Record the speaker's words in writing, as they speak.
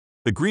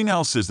The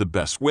greenhouse is the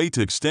best way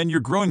to extend your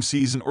growing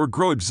season or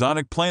grow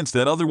exotic plants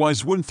that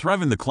otherwise wouldn't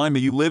thrive in the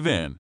climate you live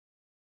in.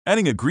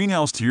 Adding a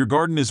greenhouse to your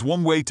garden is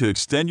one way to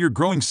extend your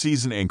growing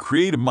season and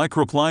create a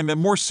microclimate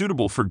more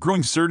suitable for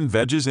growing certain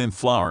veggies and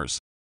flowers.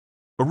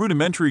 A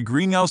rudimentary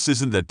greenhouse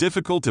isn't that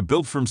difficult to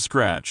build from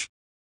scratch.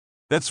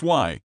 That's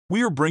why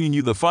we are bringing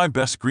you the 5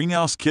 best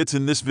greenhouse kits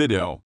in this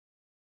video.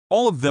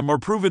 All of them are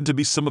proven to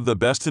be some of the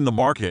best in the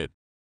market.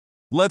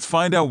 Let's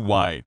find out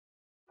why.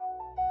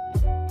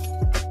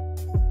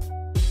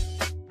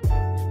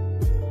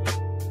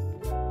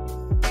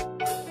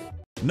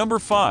 Number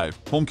 5.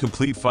 Home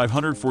Complete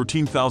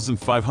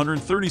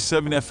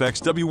 514,537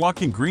 FXW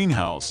Walk-in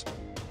Greenhouse.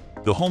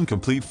 The Home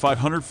Complete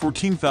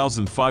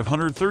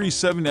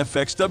 514,537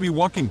 FXW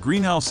Walk-in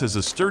Greenhouse has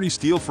a sturdy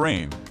steel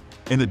frame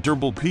and a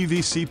durable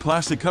PVC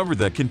plastic cover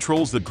that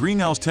controls the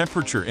greenhouse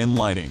temperature and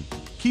lighting,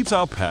 keeps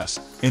out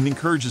pests, and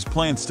encourages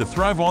plants to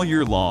thrive all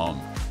year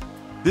long.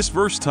 This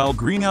versatile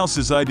greenhouse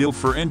is ideal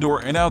for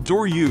indoor and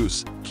outdoor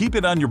use. Keep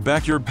it on your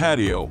backyard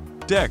patio,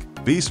 deck,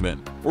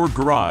 basement, or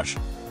garage.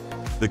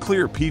 The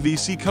clear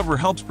PVC cover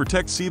helps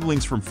protect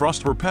seedlings from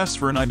frost or pests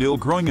for an ideal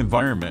growing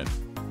environment.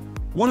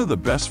 One of the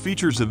best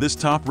features of this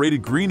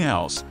top-rated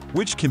greenhouse,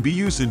 which can be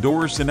used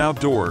indoors and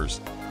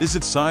outdoors, is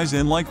its size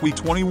and light weight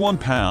 21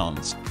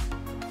 pounds.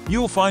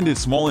 You'll find it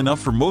small enough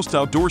for most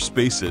outdoor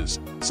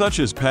spaces, such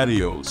as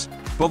patios,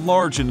 but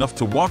large enough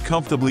to walk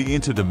comfortably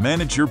into to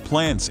manage your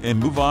plants and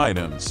move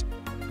items.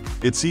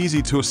 It's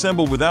easy to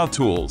assemble without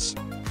tools.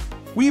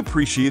 We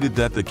appreciated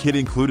that the kit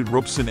included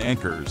ropes and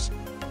anchors.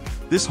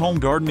 This home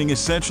gardening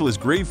essential is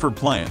great for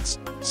plants,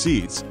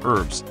 seeds,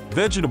 herbs,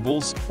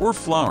 vegetables, or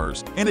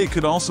flowers, and it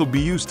could also be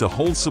used to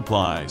hold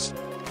supplies.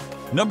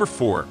 Number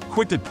 4.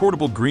 Quictent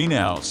Portable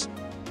Greenhouse.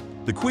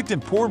 The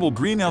Quictent Portable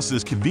Greenhouse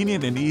is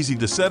convenient and easy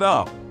to set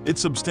up. It's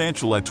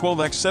substantial at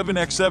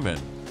 12x7x7.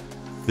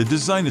 The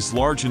design is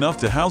large enough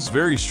to house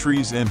various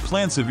trees and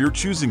plants of your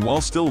choosing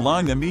while still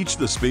allowing them each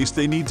the space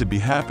they need to be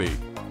happy.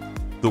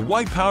 The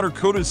white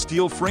powder-coated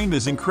steel frame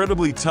is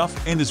incredibly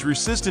tough and is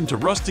resistant to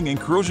rusting and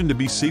corrosion to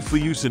be safely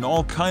used in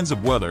all kinds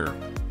of weather.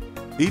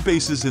 8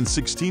 bases and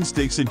 16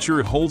 stakes ensure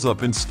it holds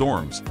up in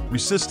storms,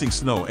 resisting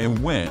snow and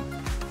wind.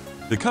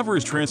 The cover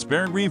is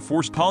transparent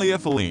reinforced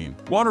polyethylene,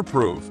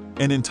 waterproof,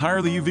 and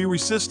entirely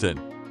UV-resistant,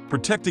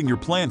 protecting your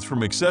plants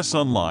from excess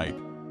sunlight.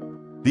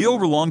 The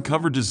overlong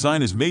cover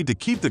design is made to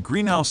keep the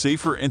greenhouse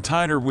safer and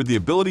tighter with the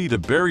ability to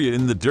bury it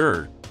in the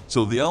dirt,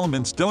 so the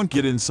elements don't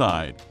get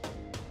inside.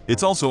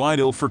 It's also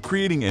ideal for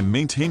creating and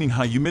maintaining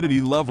high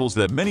humidity levels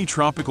that many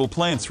tropical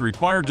plants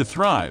require to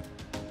thrive.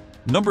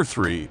 Number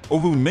 3.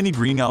 Ohuhu Mini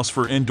Greenhouse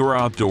for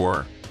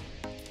Indoor-Outdoor.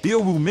 The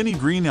Ohuhu Mini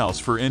Greenhouse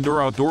for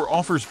Indoor-Outdoor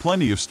offers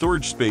plenty of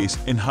storage space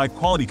and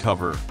high-quality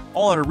cover,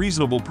 all at a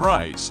reasonable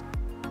price.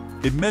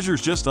 It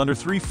measures just under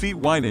 3 feet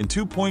wide and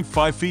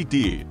 2.5 feet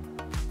deep.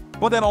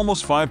 But at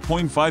almost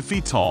 5.5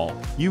 feet tall,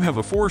 you have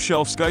a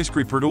 4-shelf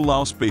skyscraper to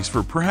allow space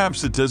for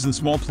perhaps a dozen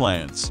small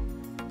plants.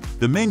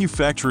 The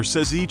manufacturer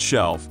says each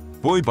shelf,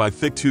 buoyed by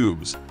thick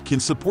tubes,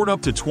 can support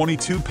up to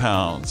 22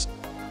 pounds.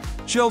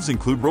 Shelves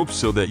include ropes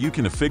so that you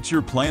can affix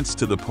your plants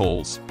to the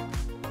poles.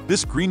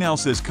 This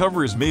greenhouse's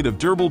cover is made of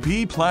durable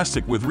PE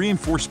plastic with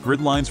reinforced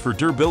grid lines for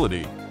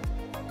durability.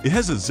 It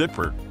has a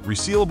zippered,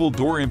 resealable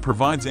door and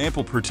provides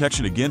ample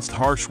protection against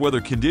harsh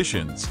weather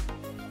conditions.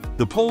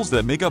 The poles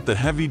that make up the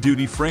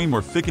heavy-duty frame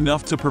are thick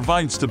enough to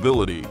provide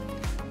stability,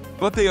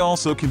 but they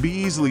also can be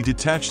easily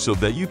detached so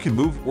that you can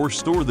move or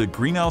store the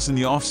greenhouse in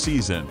the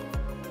off-season.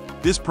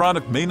 This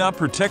product may not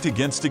protect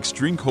against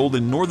extreme cold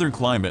in northern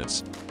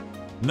climates.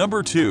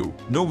 Number 2.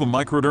 Nova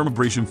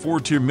Microdermabrasion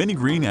 4-Tier Mini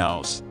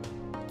Greenhouse.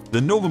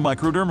 The Nova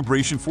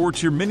Microdermabrasion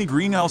 4-Tier Mini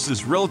Greenhouse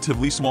is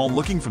relatively small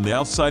looking from the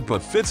outside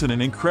but fits in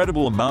an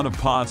incredible amount of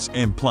pots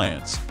and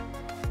plants.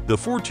 The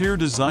 4-tier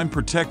design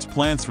protects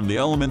plants from the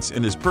elements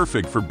and is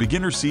perfect for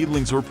beginner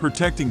seedlings or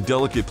protecting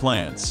delicate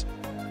plants.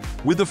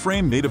 With a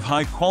frame made of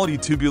high-quality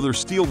tubular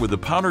steel with a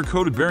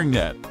powder-coated bearing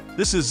net,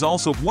 this is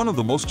also one of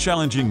the most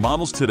challenging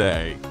models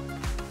today.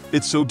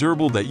 It's so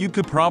durable that you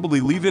could probably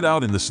leave it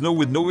out in the snow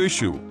with no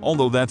issue,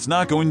 although that's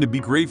not going to be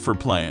great for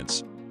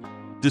plants.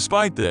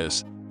 Despite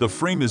this, the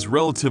frame is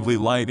relatively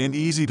light and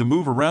easy to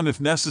move around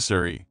if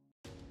necessary.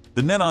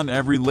 The net on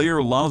every layer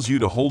allows you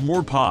to hold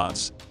more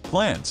pots,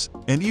 plants,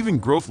 and even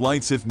growth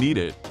lights if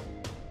needed.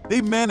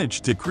 They've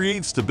managed to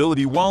create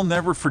stability while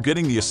never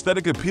forgetting the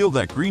aesthetic appeal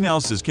that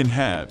greenhouses can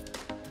have.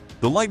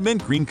 The light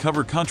mint green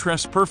cover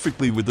contrasts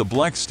perfectly with the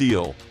black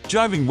steel,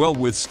 jiving well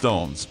with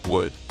stones,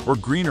 wood, or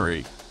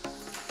greenery.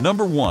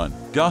 Number 1.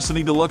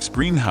 Gosunny Deluxe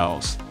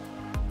Greenhouse.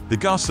 The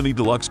Gosunny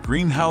Deluxe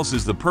Greenhouse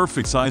is the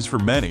perfect size for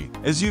many,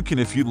 as you can,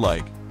 if you'd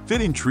like, fit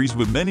in trees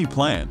with many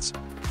plants.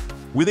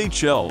 With 8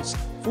 shelves,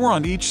 4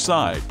 on each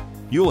side,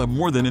 you'll have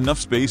more than enough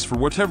space for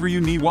whatever you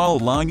need while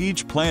allowing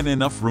each plant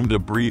enough room to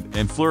breathe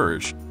and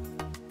flourish.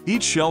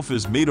 Each shelf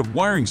is made of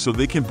wiring so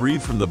they can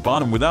breathe from the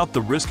bottom without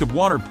the risk of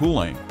water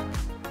pooling.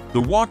 The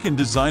walk-in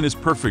design is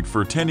perfect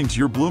for tending to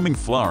your blooming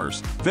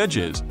flowers,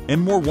 veggies, and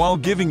more while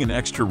giving an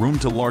extra room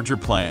to larger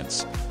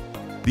plants.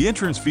 The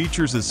entrance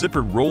features a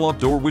zippered roll-up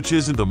door which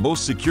isn't the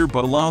most secure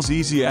but allows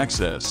easy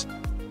access.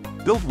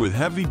 Built with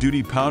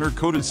heavy-duty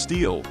powder-coated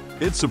steel,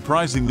 it's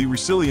surprisingly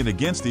resilient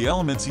against the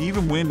elements,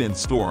 even wind and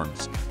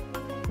storms.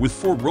 With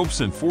 4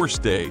 ropes and 4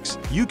 stakes,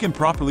 you can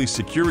properly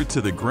secure it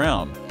to the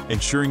ground,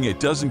 ensuring it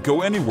doesn't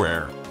go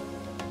anywhere.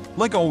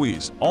 Like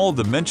always, all of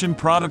the mentioned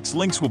products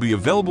links will be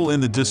available in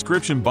the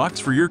description box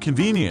for your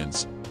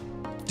convenience.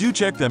 Do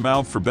check them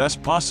out for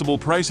best possible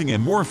pricing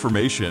and more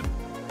information.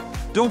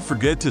 Don't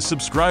forget to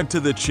subscribe to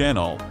the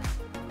channel.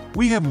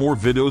 We have more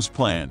videos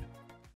planned.